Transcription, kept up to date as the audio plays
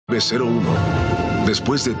901.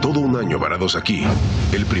 Después de todo un año varados aquí,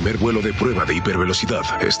 el primer vuelo de prueba de hipervelocidad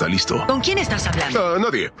está listo. ¿Con quién estás hablando?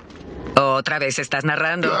 Nadie. ¿Otra vez estás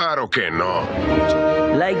narrando? Claro que no.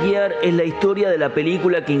 Lightyear es la historia de la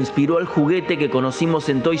película que inspiró al juguete que conocimos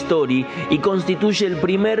en Toy Story y constituye el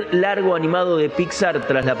primer largo animado de Pixar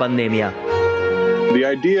tras la pandemia. The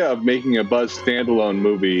idea of making a Buzz standalone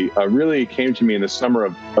movie really came to me in the summer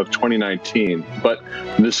of 2019. But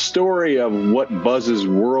the story of what Buzz's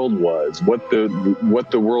world was, what the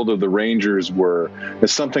world of the Rangers were,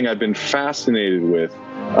 is something I've been fascinated with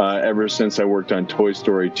ever since I worked on Toy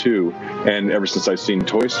Story 2 and ever since I've seen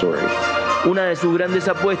Toy Story. Una de sus grandes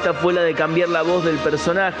apuestas fue la de cambiar la voz del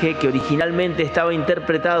personaje, que originalmente estaba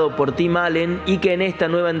interpretado por Tim Allen y que en esta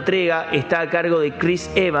nueva entrega está a cargo de Chris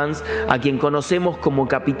Evans, a quien conocemos como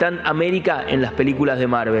Capitán América en las películas de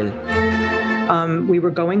Marvel. We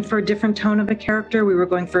were going for a different tone of a character. We were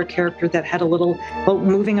going for a character that had a little, well,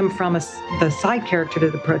 moving him from the side character to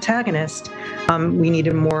the protagonist. We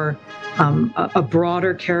needed more, a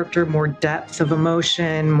broader character, more depth of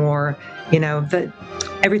emotion, more,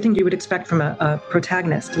 everything you would expect from a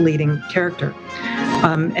protagonist, leading character.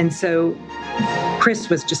 And so Chris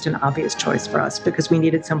was just an obvious choice for us because we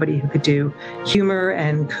needed somebody who could do humor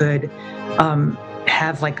and could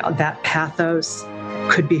have like that pathos,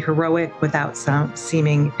 could be heroic without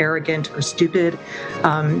seeming arrogant or stupid.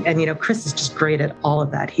 And Chris is just great at all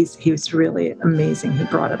of that. He was really amazing. He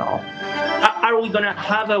brought it all. Are we gonna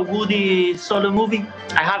have a Woody solo movie?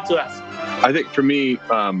 I have to ask. I think for me,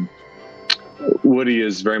 Woody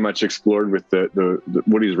is very much explored with the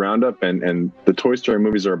Woody's Roundup, and the Toy Story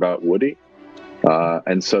movies are about Woody.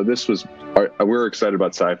 And so we're excited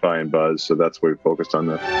about sci-fi and Buzz, so that's why we focused on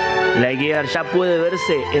that. Lightyear ya puede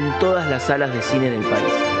verse en todas las salas de cine del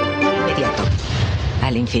país. Inmediato.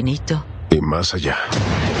 Al infinito. Y más allá.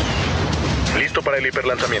 Listo para el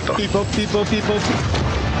hiperlanzamiento.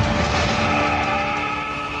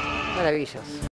 Maravilloso.